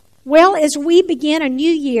Well, as we begin a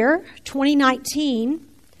new year, 2019,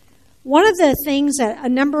 one of the things that a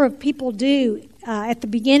number of people do at the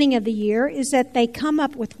beginning of the year is that they come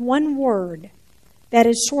up with one word that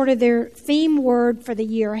is sort of their theme word for the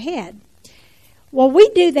year ahead. Well, we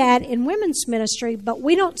do that in women's ministry, but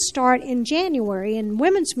we don't start in January. In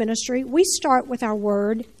women's ministry, we start with our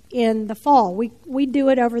word in the fall. We do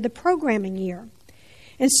it over the programming year.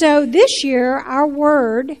 And so this year, our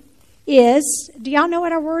word is, do y'all know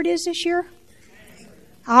what our word is this year?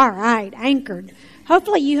 All right, anchored.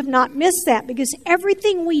 Hopefully you have not missed that, because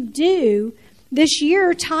everything we do this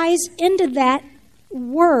year ties into that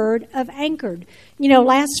word of anchored. You know,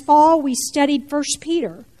 last fall we studied 1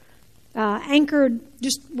 Peter. Anchored,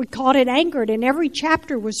 we called it anchored, and every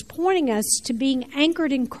chapter was pointing us to being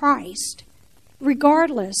anchored in Christ,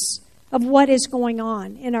 regardless of what is going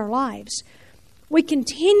on in our lives. We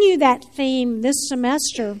continue that theme this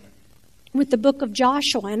semester with the book of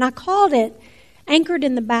Joshua, and I called it Anchored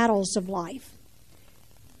in the Battles of Life.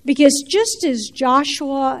 Because just as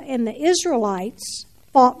Joshua and the Israelites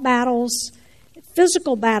fought battles,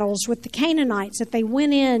 physical battles with the Canaanites that they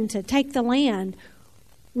went in to take the land,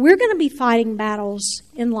 we're going to be fighting battles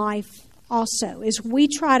in life also as we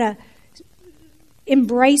try to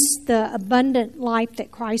embrace the abundant life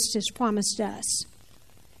that Christ has promised us.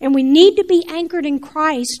 And we need to be anchored in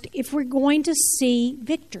Christ if we're going to see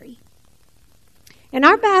victory. And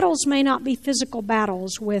our battles may not be physical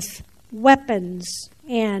battles with weapons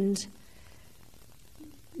and,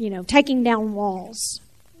 taking down walls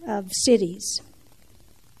of cities.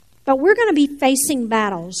 But we're going to be facing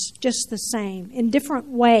battles just the same in different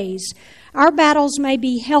ways. Our battles may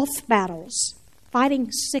be health battles,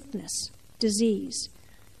 fighting sickness, disease.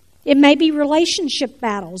 It may be relationship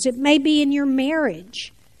battles. It may be in your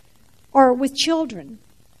marriage or with children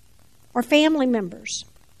or family members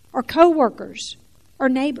or co-workers or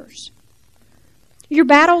neighbors. Your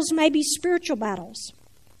battles may be spiritual battles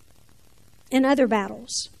and other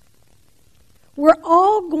battles. We're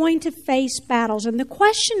all going to face battles. And the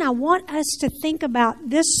question I want us to think about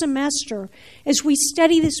this semester as we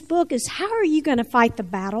study this book is, how are you going to fight the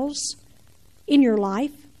battles in your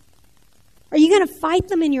life? Are you going to fight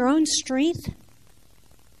them in your own strength?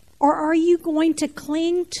 Or are you going to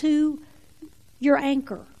cling to your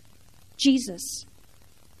anchor, Jesus,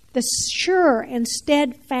 the sure and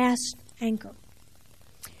steadfast anchor?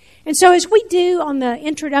 And so as we do on the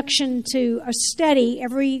introduction to a study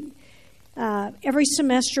every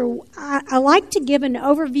semester, I like to give an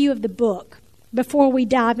overview of the book before we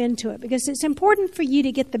dive into it, because it's important for you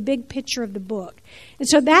to get the big picture of the book. And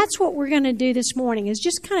so that's what we're going to do this morning, is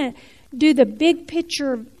just kind of do the big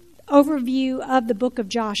picture overview of the book of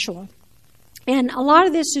Joshua. And a lot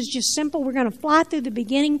of this is just simple. We're going to fly through the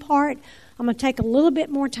beginning part. I'm going to take a little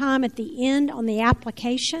bit more time at the end on the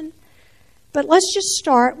application. But let's just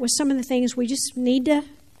start with some of the things we just need to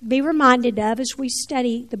be reminded of as we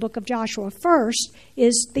study the book of Joshua. First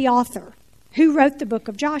is the author. Who wrote the book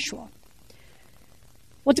of Joshua?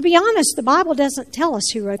 Well, to be honest, the Bible doesn't tell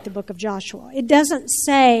us who wrote the book of Joshua. It doesn't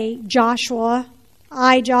say Joshua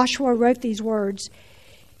wrote these words.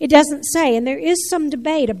 It doesn't say, and there is some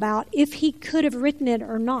debate about if he could have written it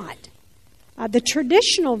or not. The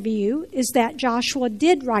traditional view is that Joshua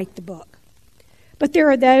did write the book. But there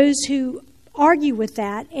are those who argue with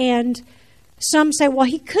that, and some say, well,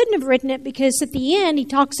 he couldn't have written it because at the end he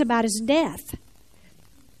talks about his death.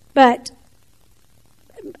 But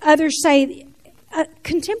others say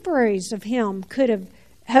contemporaries of him could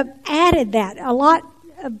have added that. A lot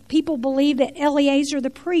of people believe that Eleazar the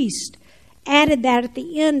priest added that at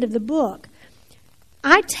the end of the book.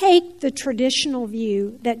 I take the traditional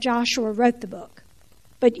view that Joshua wrote the book.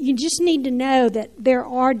 But you just need to know that there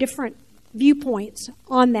are different viewpoints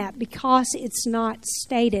on that because it's not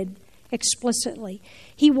stated explicitly.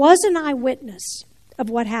 He was an eyewitness of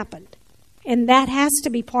what happened, and that has to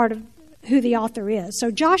be part of who the author is.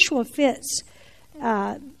 So Joshua fits,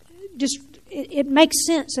 it makes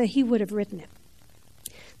sense that he would have written it.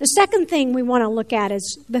 The second thing we want to look at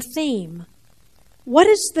is the theme. What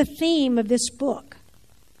is the theme of this book?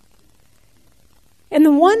 And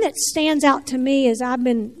the one that stands out to me as I've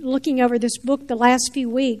been looking over this book the last few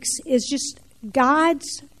weeks is just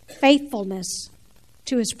God's faithfulness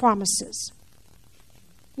to His promises.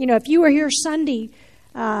 If you were here Sunday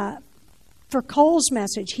for Cole's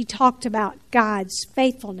message, he talked about God's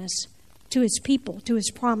faithfulness to His people, to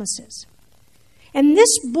His promises. And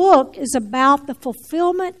this book is about the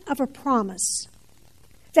fulfillment of a promise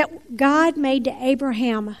that God made to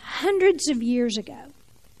Abraham hundreds of years ago.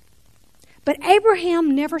 But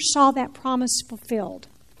Abraham never saw that promise fulfilled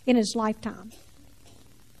in his lifetime.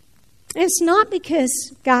 It's not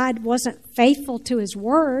because God wasn't faithful to His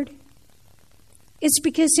word. It's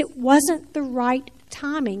because it wasn't the right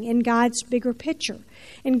timing in God's bigger picture.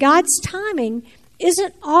 And God's timing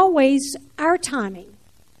isn't always our timing.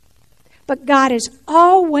 But God is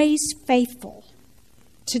always faithful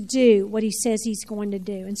to do what He says He's going to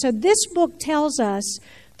do. And so this book tells us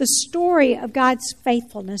the story of God's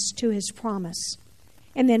faithfulness to His promise,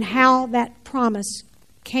 and then how that promise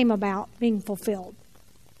came about being fulfilled.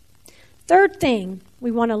 Third thing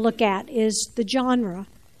we want to look at is the genre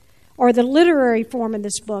or the literary form of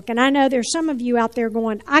this book. And I know there's some of you out there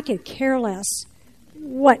going, I could care less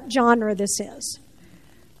what genre this is.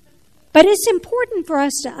 But it's important for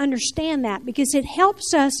us to understand that because it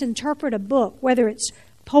helps us interpret a book, whether it's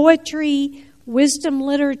poetry, wisdom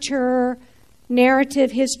literature,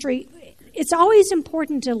 narrative history. It's always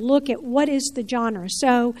important to look at what is the genre.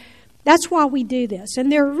 So that's why we do this.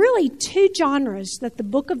 And there are really two genres that the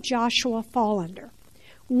book of Joshua fall under.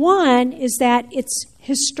 One is that it's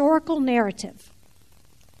historical narrative.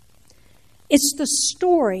 It's the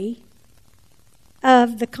story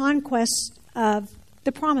of the conquest of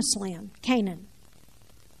the Promised Land, Canaan.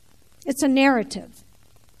 It's a narrative.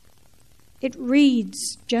 It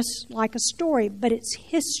reads just like a story, but it's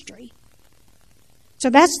history. So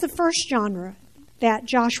that's the first genre that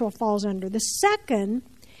Joshua falls under. The second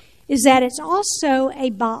is that it's also a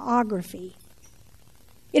biography.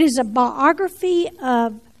 It is a biography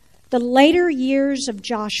of the later years of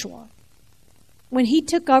Joshua, when he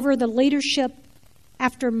took over the leadership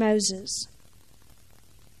after Moses.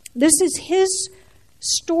 This is his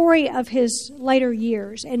story of his later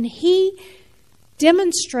years, and he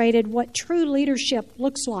demonstrated what true leadership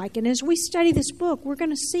looks like. And as we study this book, we're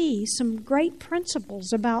going to see some great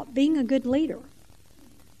principles about being a good leader.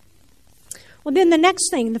 Well, then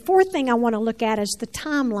the fourth thing I want to look at is the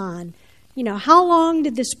timeline. You know, how long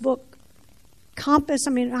did this book compass?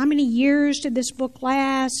 I mean, how many years did this book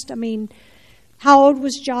last? I mean, how old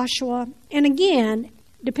was Joshua? And again,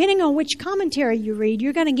 depending on which commentary you read,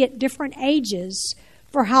 you're going to get different ages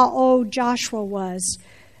for how old Joshua was.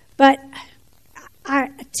 But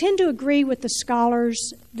I tend to agree with the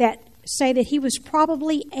scholars that say that he was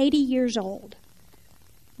probably 80 years old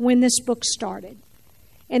when this book started.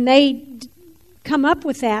 And they come up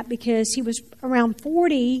with that because he was around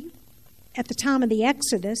 40 at the time of the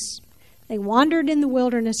Exodus. They wandered in the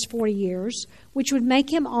wilderness 40 years, which would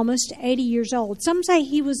make him almost 80 years old. Some say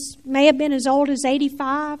he may have been as old as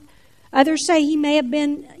 85. Others say he may have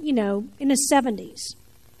been, in his 70s.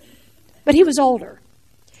 But he was older.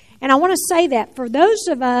 And I want to say that for those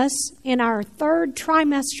of us in our third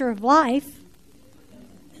trimester of life,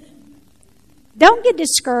 don't get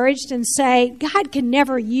discouraged and say, God can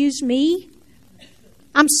never use me.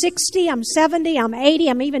 I'm 60, I'm 70, I'm 80,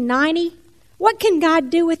 I'm even 90. What can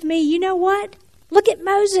God do with me? You know what? Look at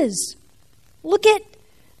Moses. Look at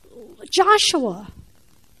Joshua.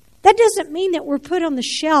 That doesn't mean that we're put on the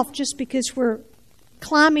shelf just because we're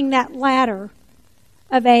climbing that ladder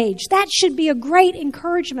of age. That should be a great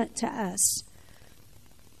encouragement to us.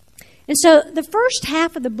 And so the first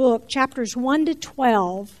half of the book, chapters 1 to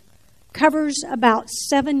 12, covers about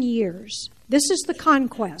 7 years. This is the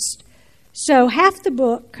conquest. So half the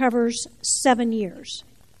book covers 7 years.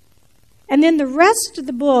 And then the rest of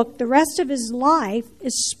the book, the rest of his life,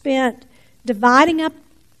 is spent dividing up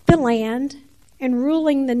the land and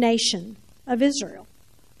ruling the nation of Israel.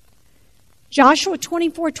 Joshua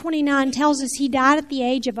 24:29 tells us he died at the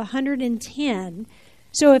age of 110.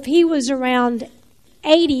 So if he was around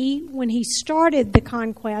 80 when he started the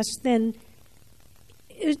conquest, then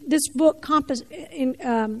this book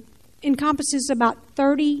encompasses about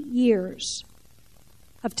 30 years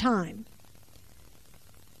of time.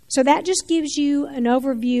 So that just gives you an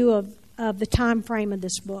overview of the time frame of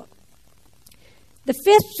this book. The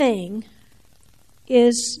fifth thing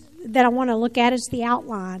that I want to look at is the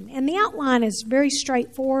outline. And the outline is very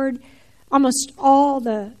straightforward. Almost all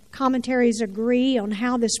the commentaries agree on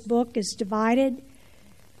how this book is divided.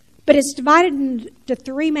 But it's divided into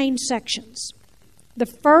 3 main sections. The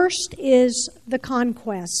first is the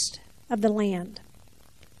conquest of the land.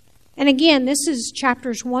 And again, this is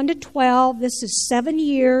chapters 1 to 12. This is 7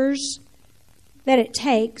 years that it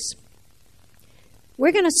takes.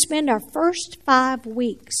 We're going to spend our first 5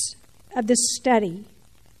 weeks of this study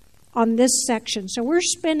on this section. So we're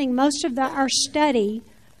spending most of our study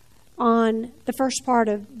on the first part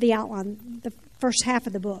of the outline, the first half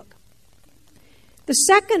of the book. The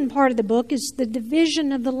second part of the book is the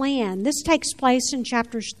division of the land. This takes place in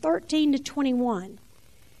chapters 13 to 21.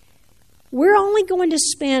 We're only going to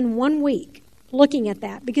spend 1 week looking at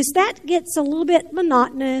that because that gets a little bit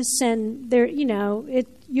monotonous and there,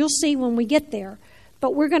 You'll see when we get there.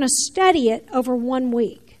 But we're going to study it over 1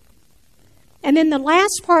 week. And then the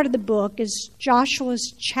last part of the book is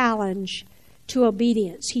Joshua's challenge to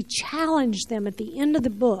obedience. He challenged them at the end of the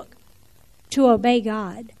book to obey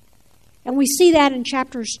God. And we see that in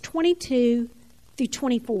chapters 22 through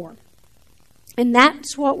 24. And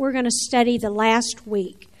that's what we're going to study the last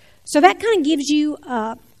week. So that kind of gives you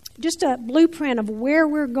just a blueprint of where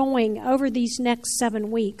we're going over these next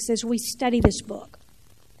 7 weeks as we study this book.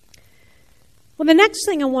 Well, the next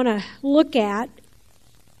thing I want to look at,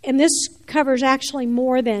 and this covers actually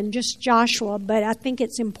more than just Joshua, but I think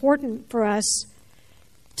it's important for us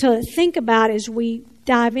to think about as we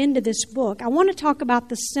dive into this book. I want to talk about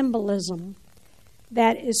the symbolism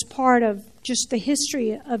that is part of just the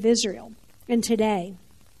history of Israel and today.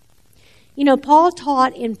 You know, Paul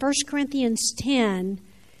taught in 1 Corinthians 10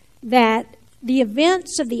 that the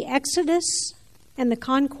events of the Exodus and the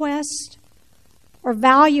conquest are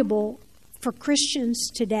valuable for Christians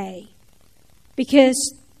today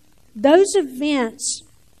because those events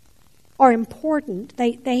are important.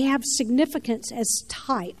 They have significance as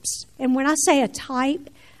types. And when I say a type,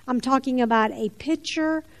 I'm talking about a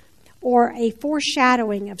picture or a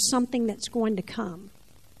foreshadowing of something that's going to come.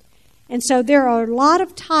 And so there are a lot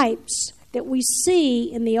of types that we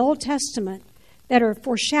see in the Old Testament that are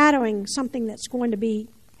foreshadowing something that's going to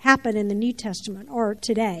happen in the New Testament or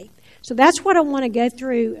today. So that's what I want to go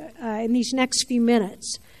through in these next few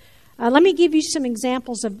minutes. Let me give you some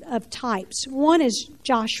examples of types. One is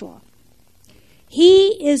Joshua.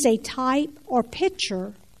 He is a type or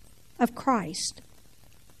picture of Christ.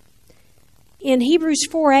 In Hebrews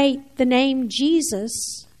 4:8, the name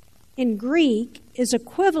Jesus in Greek is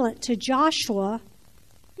equivalent to Joshua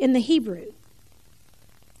in the Hebrew.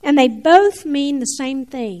 And they both mean the same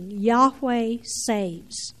thing. Yahweh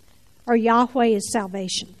saves, or Yahweh is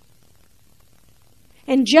salvation.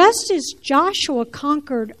 And just as Joshua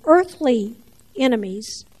conquered earthly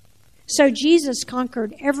enemies, so Jesus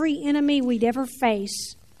conquered every enemy we'd ever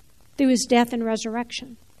face through his death and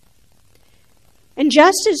resurrection. And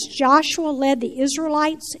just as Joshua led the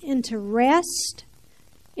Israelites into rest,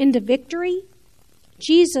 into victory,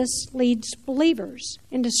 Jesus leads believers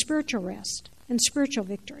into spiritual rest and spiritual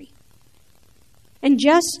victory. And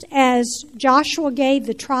just as Joshua gave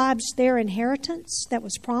the tribes their inheritance that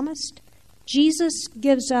was promised, Jesus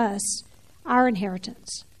gives us our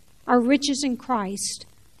inheritance, our riches in Christ,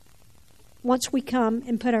 once we come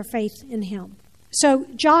and put our faith in him. So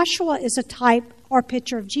Joshua is a type or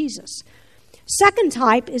picture of Jesus. Second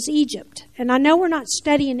type is Egypt. And I know we're not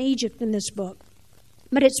studying Egypt in this book,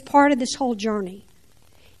 but it's part of this whole journey.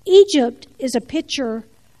 Egypt is a picture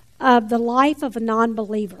of the life of a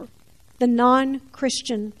non-believer, the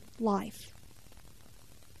non-Christian life.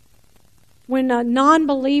 When a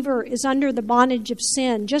non-believer is under the bondage of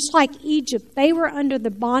sin, just like Egypt, they were under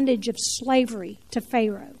the bondage of slavery to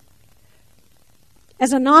Pharaoh.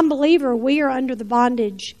 As a non-believer, we are under the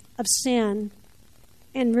bondage of sin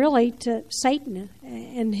and really to Satan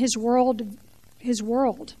and his world.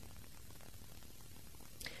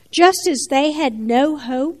 Just as they had no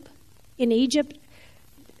hope in Egypt,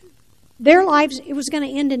 their lives, it was going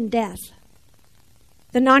to end in death.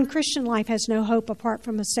 The non-Christian life has no hope apart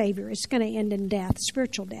from a Savior. It's going to end in death,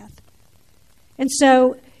 spiritual death. And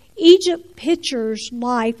so Egypt pictures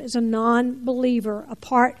life as a non-believer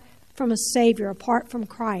apart from a Savior, apart from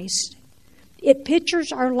Christ. It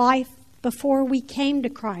pictures our life before we came to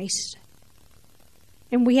Christ.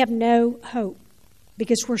 And we have no hope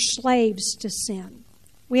because we're slaves to sin.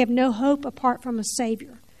 We have no hope apart from a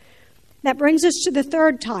Savior. That brings us to the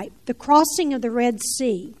third type, the crossing of the Red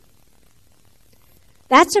Sea.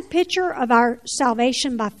 That's a picture of our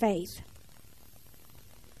salvation by faith.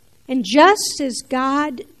 And just as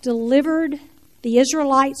God delivered the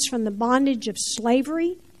Israelites from the bondage of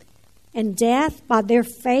slavery and death by their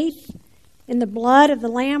faith in the blood of the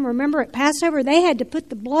Lamb, remember at Passover they had to put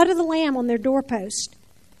the blood of the Lamb on their doorpost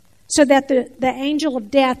so that the angel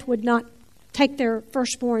of death would not take their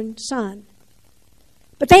firstborn son.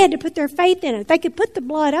 But they had to put their faith in it. They could put the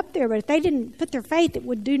blood up there, but if they didn't put their faith, it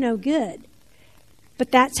would do no good.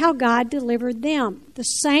 But that's how God delivered them. The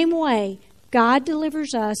same way God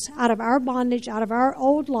delivers us out of our bondage, out of our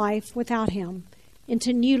old life without him,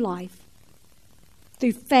 into new life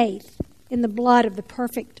through faith in the blood of the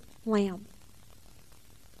perfect Lamb.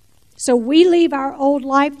 So we leave our old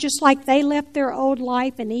life just like they left their old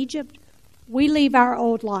life in Egypt. We leave our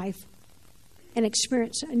old life and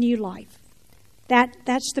experience a new life.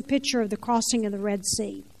 That's the picture of the crossing of the Red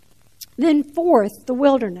Sea. Then fourth, the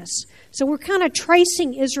wilderness. So we're kind of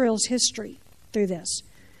tracing Israel's history through this.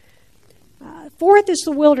 Fourth is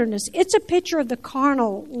the wilderness. It's a picture of the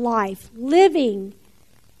carnal life, living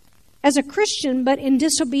as a Christian but in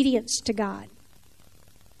disobedience to God.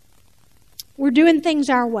 We're doing things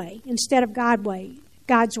our way instead of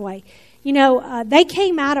God's way. They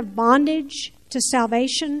came out of bondage to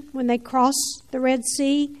salvation when they crossed the Red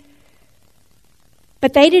Sea,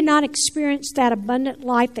 but they did not experience that abundant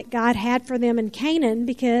life that God had for them in Canaan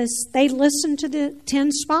because they listened to the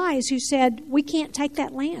 10 spies who said, we can't take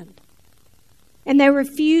that land. And they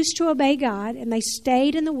refused to obey God, and they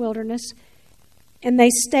stayed in the wilderness, and they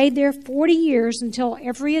stayed there 40 years until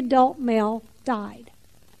every adult male died.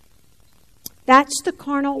 That's the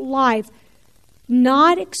carnal life,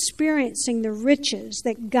 not experiencing the riches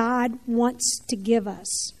that God wants to give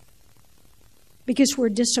us because we're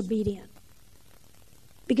disobedient,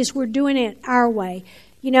 because we're doing it our way.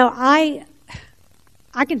 I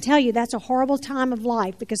can tell you that's a horrible time of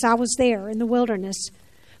life because I was there in the wilderness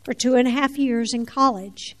for 2.5 years in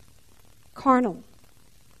college, carnal.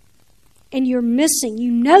 And you're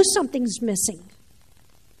missing. Something's missing.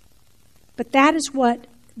 But that is what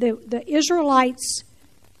the Israelites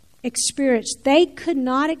experienced. They could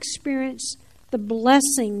not experience the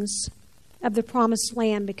blessings of the promised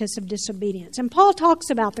land because of disobedience. And Paul talks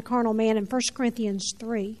about the carnal man in 1 Corinthians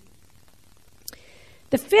 3.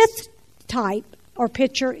 The fifth type or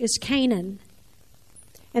picture is Canaan.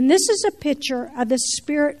 And this is a picture of the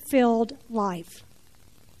Spirit-filled life,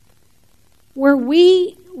 where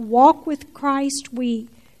we walk with Christ, we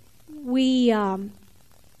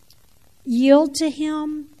yield to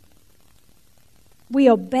Him, we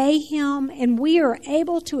obey Him, and we are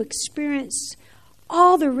able to experience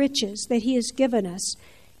all the riches that He has given us.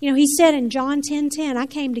 He said in John 10:10, I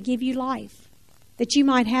came to give you life, that you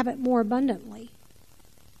might have it more abundantly.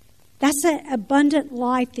 That's an abundant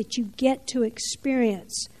life that you get to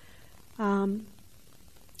experience.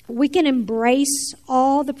 We can embrace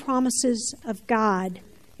all the promises of God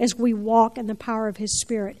as we walk in the power of His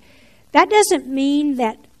Spirit. That doesn't mean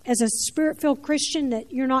that as a Spirit-filled Christian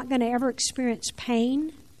that you're not going to ever experience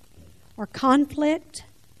pain or conflict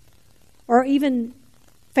or even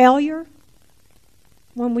failure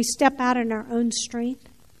when we step out in our own strength.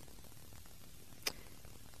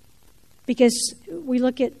 Because we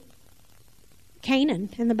look at Canaan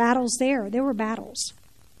and the battles there. There were battles.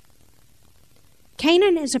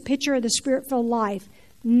 Canaan is a picture of the Spirit-filled life,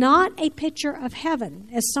 not a picture of heaven,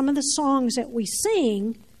 as some of the songs that we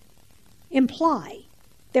sing imply.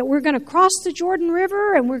 That we're going to cross the Jordan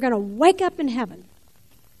River and we're going to wake up in heaven.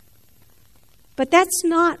 But that's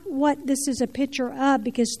not what this is a picture of,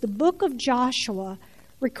 because the book of Joshua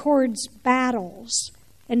records battles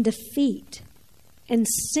and defeat and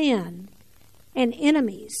sin and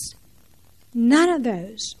enemies. None of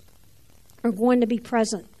those are going to be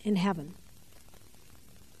present in heaven.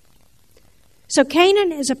 So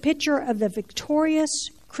Canaan is a picture of the victorious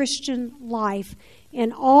Christian life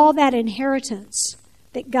and all that inheritance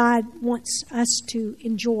that God wants us to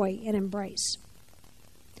enjoy and embrace.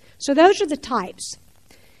 So those are the types.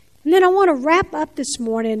 And then I want to wrap up this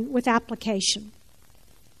morning with application.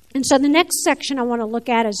 And so the next section I want to look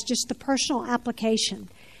at is just the personal application.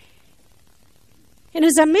 And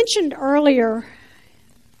as I mentioned earlier,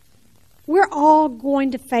 we're all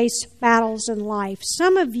going to face battles in life.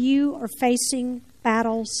 Some of you are facing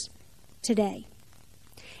battles today.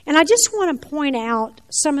 And I just want to point out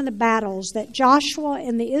some of the battles that Joshua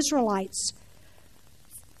and the Israelites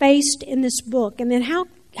faced in this book, and then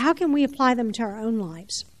how can we apply them to our own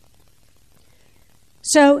lives?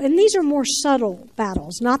 So, and these are more subtle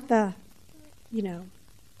battles, not the,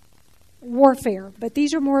 warfare, but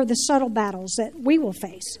these are more of the subtle battles that we will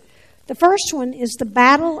face. The first one is the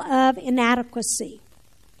battle of inadequacy,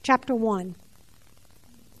 chapter 1.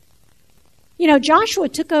 Joshua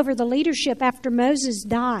took over the leadership after Moses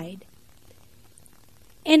died.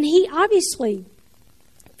 And he obviously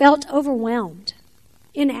felt overwhelmed,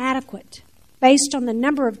 inadequate, based on the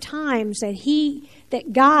number of times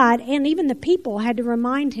that God and even the people had to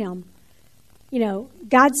remind him.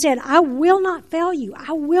 God said, I will not fail you.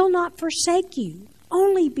 I will not forsake you.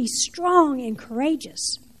 Only be strong and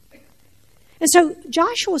courageous. And so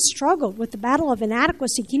Joshua struggled with the battle of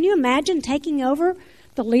inadequacy. Can you imagine taking over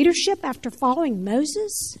the leadership after following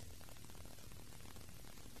Moses?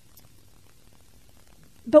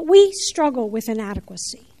 But we struggle with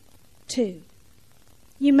inadequacy too.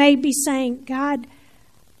 You may be saying, God,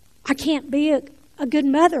 I can't be a good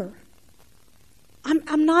mother.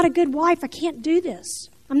 I'm not a good wife. I can't do this.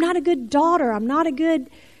 I'm not a good daughter. I'm not a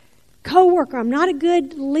good coworker. I'm not a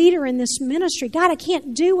good leader in this ministry. God, I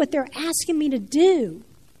can't do what they're asking me to do.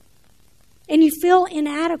 And you feel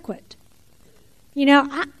inadequate.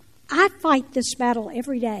 I fight this battle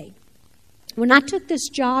every day. When I took this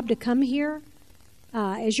job to come here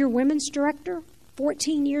as your women's director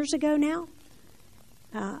 14 years ago now,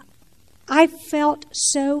 I felt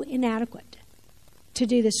so inadequate to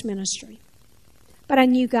do this ministry. But I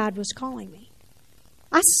knew God was calling me.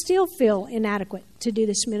 I still feel inadequate to do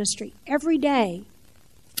this ministry. Every day,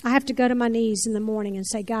 I have to go to my knees in the morning and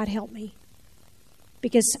say, God, help me.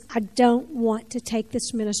 Because I don't want to take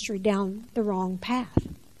this ministry down the wrong path.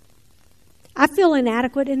 I feel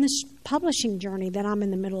inadequate in this publishing journey that I'm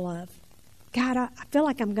in the middle of. God, I feel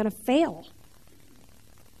like I'm going to fail.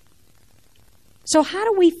 So how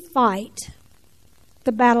do we fight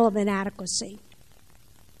the battle of inadequacy?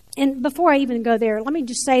 And before I even go there, let me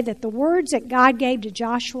just say that the words that God gave to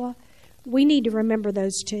Joshua, we need to remember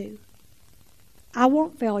those too. I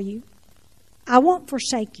won't fail you. I won't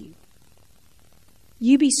forsake you.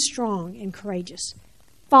 You be strong and courageous.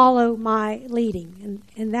 Follow my leading.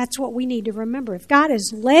 And that's what we need to remember. If God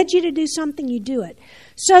has led you to do something, you do it.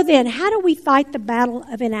 So then, how do we fight the battle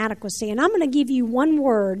of inadequacy? And I'm going to give you one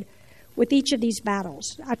word with each of these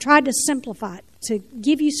battles. I tried to simplify it to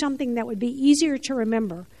give you something that would be easier to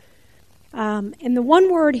remember. And the one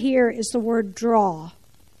word here is the word draw.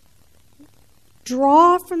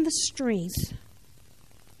 Draw from the strength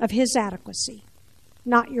of His adequacy,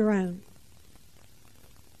 not your own.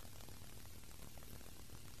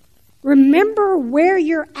 Remember where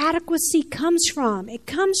your adequacy comes from. It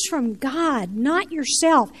comes from God, not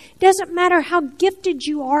yourself. It doesn't matter how gifted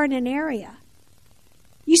you are in an area.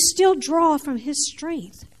 You still draw from His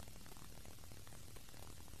strength.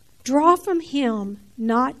 Draw from Him,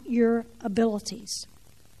 not your abilities.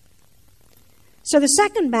 So the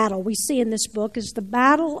second battle we see in this book is the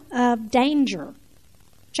battle of danger,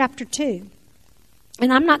 chapter 2.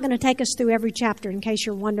 And I'm not going to take us through every chapter in case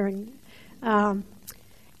you're wondering.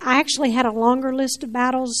 I actually had a longer list of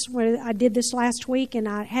battles where I did this last week, and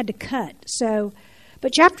I had to cut.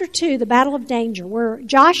 But chapter 2, the battle of danger, where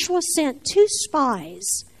Joshua sent 2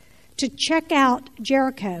 spies to check out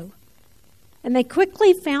Jericho. And they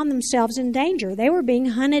quickly found themselves in danger. They were being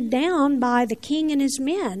hunted down by the king and his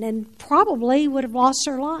men and probably would have lost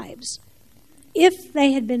their lives if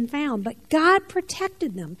they had been found. But God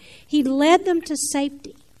protected them. He led them to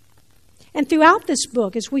safety. And throughout this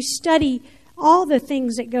book, as we study all the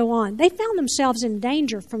things that go on, they found themselves in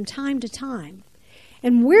danger from time to time.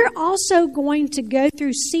 And we're also going to go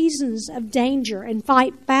through seasons of danger and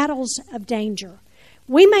fight battles of danger.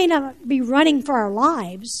 We may not be running for our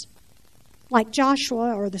lives like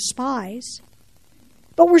Joshua or the spies,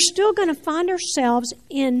 but we're still going to find ourselves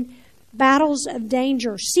in battles of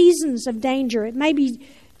danger, seasons of danger. It may be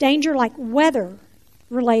danger like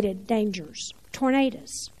weather-related dangers,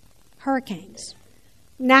 tornadoes, hurricanes,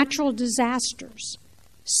 natural disasters,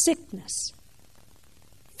 sickness,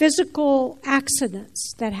 physical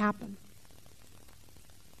accidents that happen,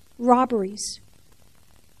 robberies,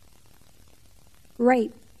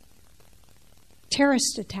 rape,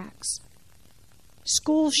 terrorist attacks,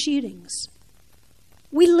 school shootings.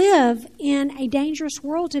 We live in a dangerous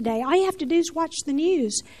world today. All you have to do is watch the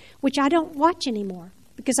news, which I don't watch anymore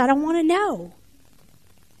because I don't want to know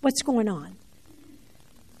what's going on.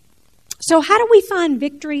 So how do we find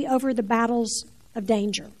victory over the battles of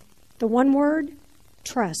danger? The one word,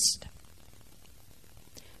 trust.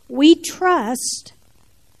 We trust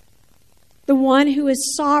the one who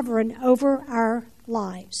is sovereign over our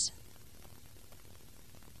lives.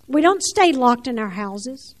 We don't stay locked in our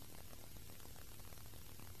houses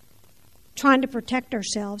trying to protect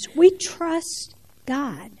ourselves. We trust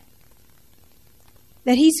God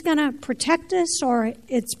that He's going to protect us, or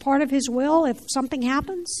it's part of His will if something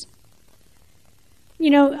happens. You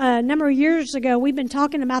know, a number of years ago, we've been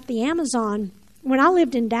talking about the Amazon. When I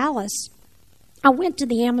lived in Dallas, I went to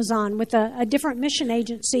the Amazon with a different mission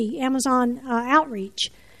agency, Amazon Outreach.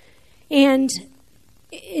 And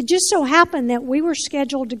it just so happened that we were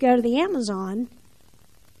scheduled to go to the Amazon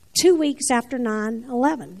 2 weeks after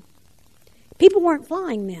 9/11. People weren't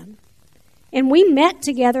flying then. And we met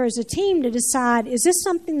together as a team to decide, is this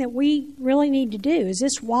something that we really need to do? Is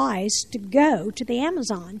this wise to go to the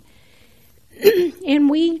Amazon? And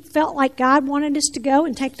we felt like God wanted us to go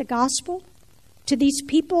and take the gospel to these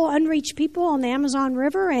people, unreached people on the Amazon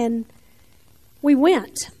River, and we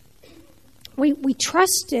went. We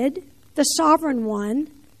trusted the sovereign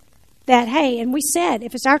one that, hey, and we said,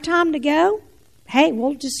 if it's our time to go, hey,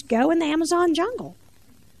 we'll just go in the Amazon jungle.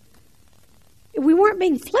 We weren't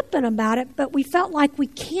being flippant about it, but we felt like we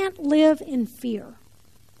can't live in fear.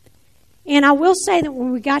 And I will say that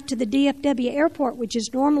when we got to the DFW airport, which is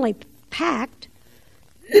normally packed,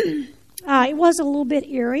 It was a little bit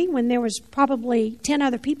eerie when there was probably 10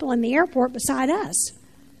 other people in the airport beside us.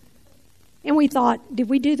 And we thought, did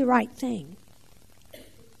we do the right thing?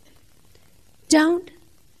 Don't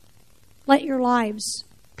let your lives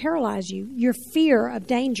paralyze you. Your fear of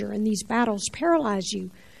danger in these battles paralyze you.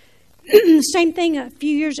 The same thing a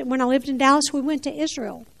few years when I lived in Dallas, we went to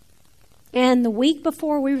Israel. And the week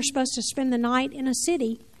before we were supposed to spend the night in a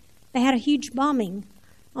city, they had a huge bombing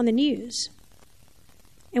on the news.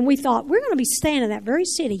 And we thought, we're going to be staying in that very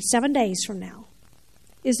city 7 days from now.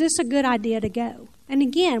 Is this a good idea to go? And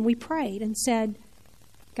again, we prayed and said,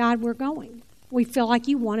 God, we're going. We feel like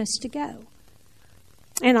you want us to go.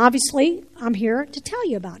 And obviously, I'm here to tell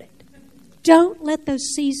you about it. Don't let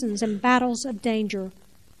those seasons and battles of danger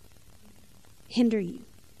hinder you.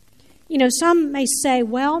 You know, some may say,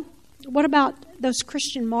 well, what about those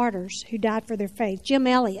Christian martyrs who died for their faith? Jim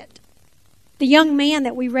Elliot, the young man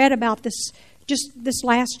that we read about just this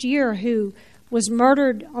last year who was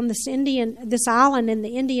murdered on this island in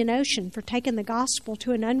the Indian Ocean for taking the gospel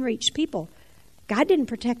to an unreached people. God didn't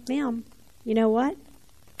protect them. You know what?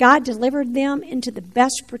 God delivered them into the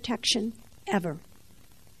best protection ever.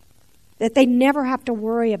 That they never have to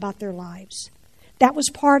worry about their lives. That was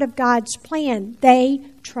part of God's plan. They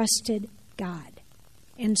trusted God.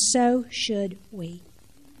 And so should we.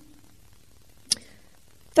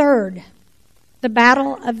 Third, the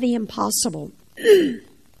battle of the impossible.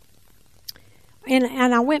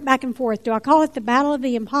 And I went back and forth. Do I call it the battle of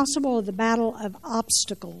the impossible or the battle of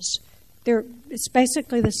obstacles? It's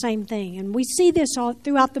basically the same thing. And we see this all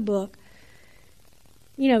throughout the book.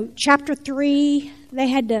 You know, chapter 3, they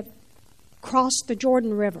had to cross the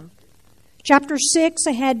Jordan River. Chapter 6,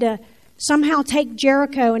 they had to somehow take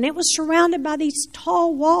Jericho, and it was surrounded by these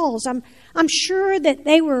tall walls. I'm sure that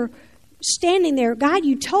they were standing there. God,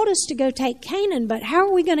 you told us to go take Canaan, but how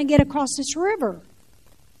are we going to get across this river?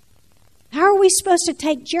 How are we supposed to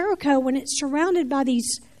take Jericho when it's surrounded by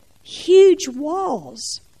these huge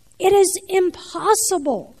walls? It is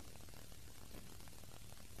impossible.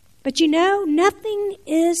 But you know, nothing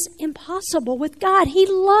is impossible with God. He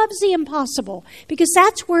loves the impossible because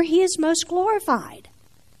that's where He is most glorified.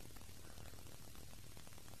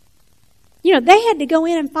 You know, they had to go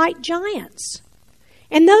in and fight giants.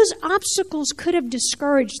 And those obstacles could have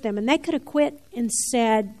discouraged them, and they could have quit and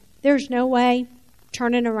said, there's no way,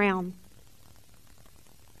 turning around.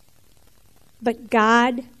 But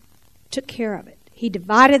God took care of it. He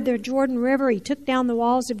divided the Jordan River. He took down the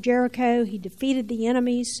walls of Jericho. He defeated the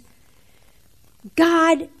enemies.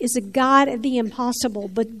 God is a God of the impossible.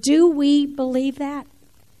 But do we believe that?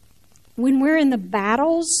 When we're in the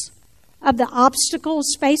battles of the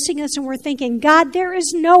obstacles facing us and we're thinking, God, there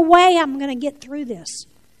is no way I'm going to get through this.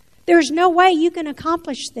 There's no way you can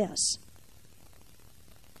accomplish this.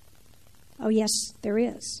 Oh, yes, there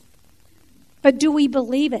is. But do we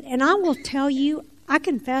believe it? And I will tell you, I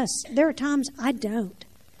confess, there are times I don't.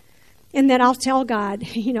 And that I'll tell God,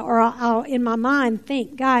 you know, or I'll in my mind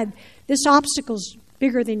think, God, this obstacle's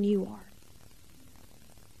bigger than you are.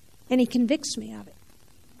 And He convicts me of it.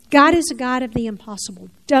 God is a God of the impossible.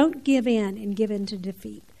 Don't give in and give in to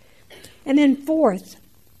defeat. And then fourth,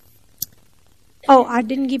 I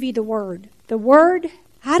didn't give you the word. The word,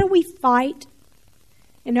 how do we fight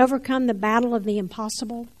and overcome the battle of the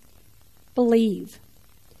impossible? Believe.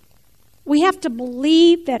 We have to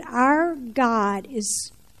believe that our God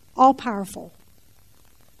is all-powerful,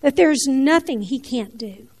 that there's nothing He can't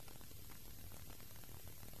do.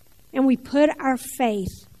 And we put our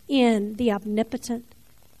faith in the omnipotent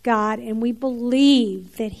God, and we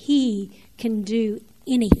believe that He can do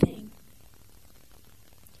anything.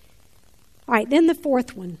 All right, then the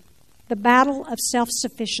fourth one, the battle of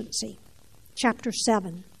self-sufficiency, chapter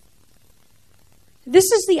 7.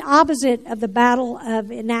 This is the opposite of the battle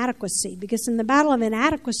of inadequacy, because in the battle of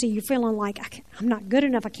inadequacy, you're feeling like, I'm not good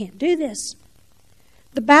enough, I can't do this.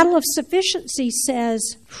 The battle of sufficiency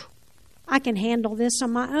says, I can handle this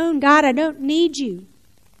on my own. God, I don't need you.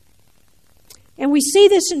 And we see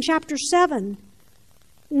this in chapter 7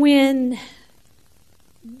 when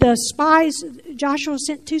the spies, Joshua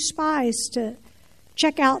sent 2 spies to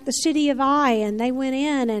check out the city of Ai, and they went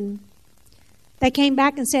in and they came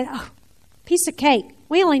back and said, piece of cake.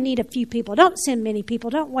 We only need a few people. Don't send many people.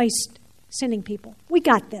 Don't waste sending people. We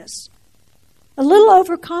got this. A little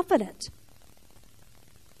overconfident.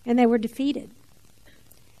 And they were defeated.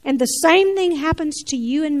 And the same thing happens to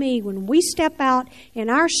you and me when we step out in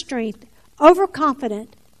our strength,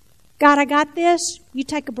 overconfident. God, I got this. You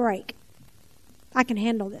take a break. I can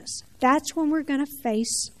handle this. That's when we're going to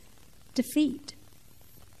face defeat.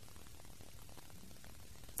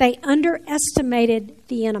 They underestimated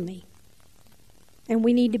the enemy. And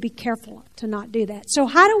we need to be careful to not do that. So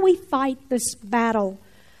how do we fight this battle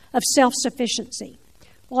of self-sufficiency?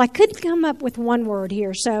 Well, I couldn't come up with one word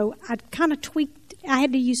here, so I kind of tweaked. I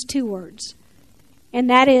had to use two words. And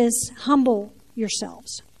that is humble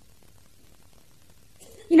yourselves.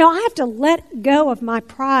 You know, I have to let go of my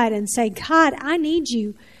pride and say, God, I need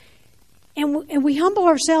you. And we humble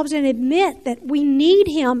ourselves and admit that we need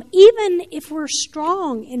Him. Even if we're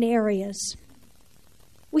strong in areas,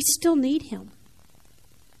 we still need Him.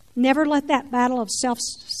 Never let that battle of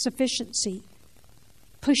self-sufficiency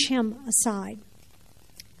push Him aside.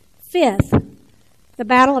 Fifth, the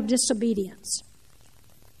battle of disobedience.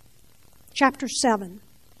 Chapter 7.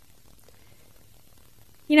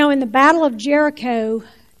 You know, in the battle of Jericho,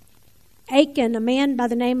 Achan, a man by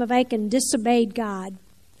the name of Achan, disobeyed God.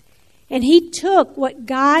 And he took what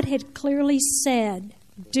God had clearly said,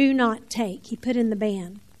 do not take. He put in the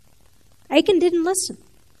ban. Achan didn't listen.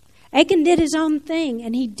 Achan did his own thing,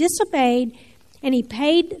 and he disobeyed, and he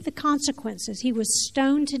paid the consequences. He was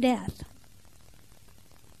stoned to death.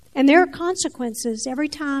 And there are consequences every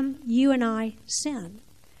time you and I sin.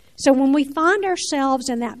 So when we find ourselves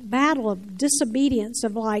in that battle of disobedience,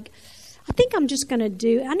 of like, I think I'm just going to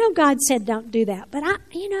do, I know God said don't do that, but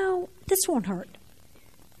this won't hurt.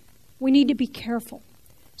 We need to be careful.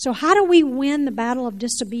 So how do we win the battle of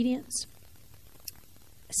disobedience?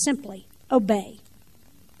 Simply, obey.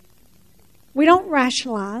 We don't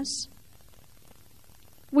rationalize.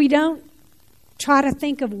 We don't try to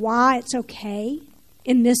think of why it's okay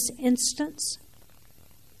in this instance.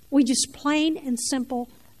 We just plain and simple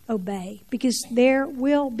obey, because there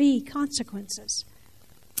will be consequences.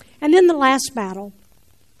 And then the last battle.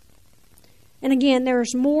 And again,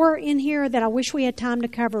 there's more in here that I wish we had time to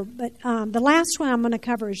cover, but the last one I'm going to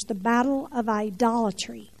cover is the battle of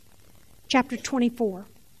idolatry, chapter 24,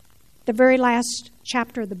 the very last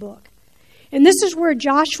chapter of the book. And this is where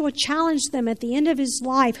Joshua challenged them at the end of his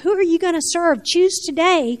life. Who are you going to serve? Choose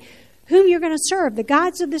today whom you're going to serve, the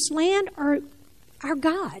gods of this land or our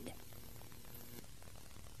God.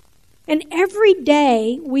 And every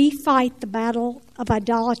day we fight the battle of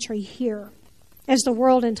idolatry here as the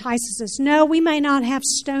world entices us. No, we may not have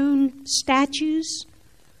stone statues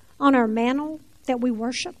on our mantle that we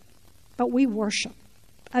worship, but we worship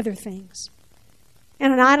other things.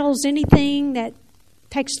 And an idol is anything that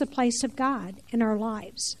takes the place of God in our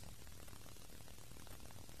lives.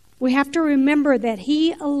 We have to remember that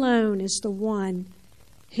He alone is the one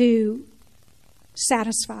who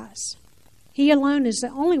satisfies. He alone is the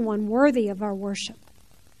only one worthy of our worship.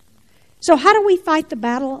 So how do we fight the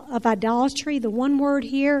battle of idolatry? The one word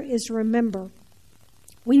here is remember.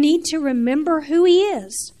 We need to remember who He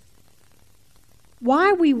is,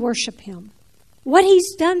 why we worship Him, what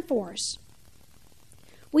He's done for us.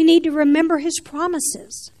 We need to remember His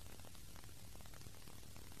promises.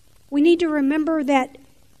 We need to remember that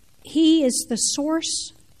He is the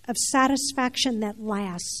source of satisfaction that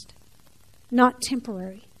lasts, not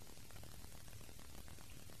temporary.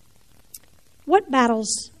 What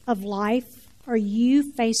battles of life are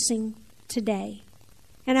you facing today?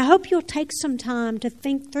 And I hope you'll take some time to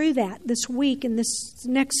think through that this week and this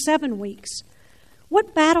next 7 weeks.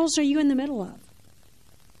 What battles are you in the middle of?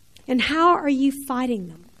 And how are you fighting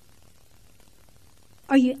them?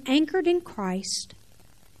 Are you anchored in Christ?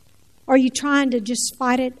 Or are you trying to just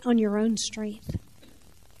fight it on your own strength?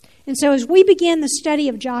 And so as we begin the study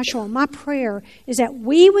of Joshua, my prayer is that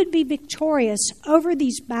we would be victorious over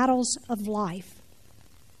these battles of life.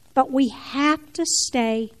 But we have to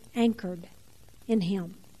stay anchored in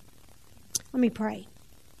Him. Let me pray.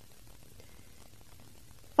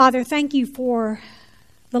 Father, thank you for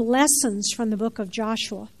the lessons from the book of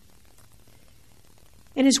Joshua.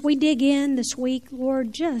 And as we dig in this week,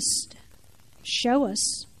 Lord, just show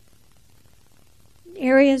us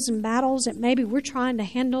areas and battles that maybe we're trying to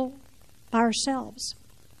handle by ourselves.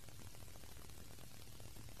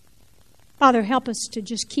 Father, help us to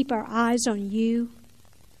just keep our eyes on you,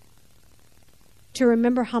 to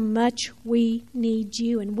remember how much we need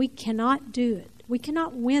you, and we cannot do it. We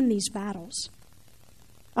cannot win these battles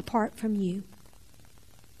apart from you.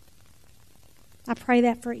 I pray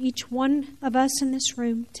that for each one of us in this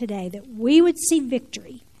room today, that we would see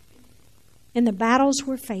victory in the battles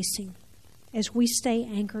we're facing as we stay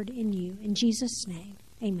anchored in you. In Jesus' name,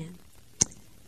 amen.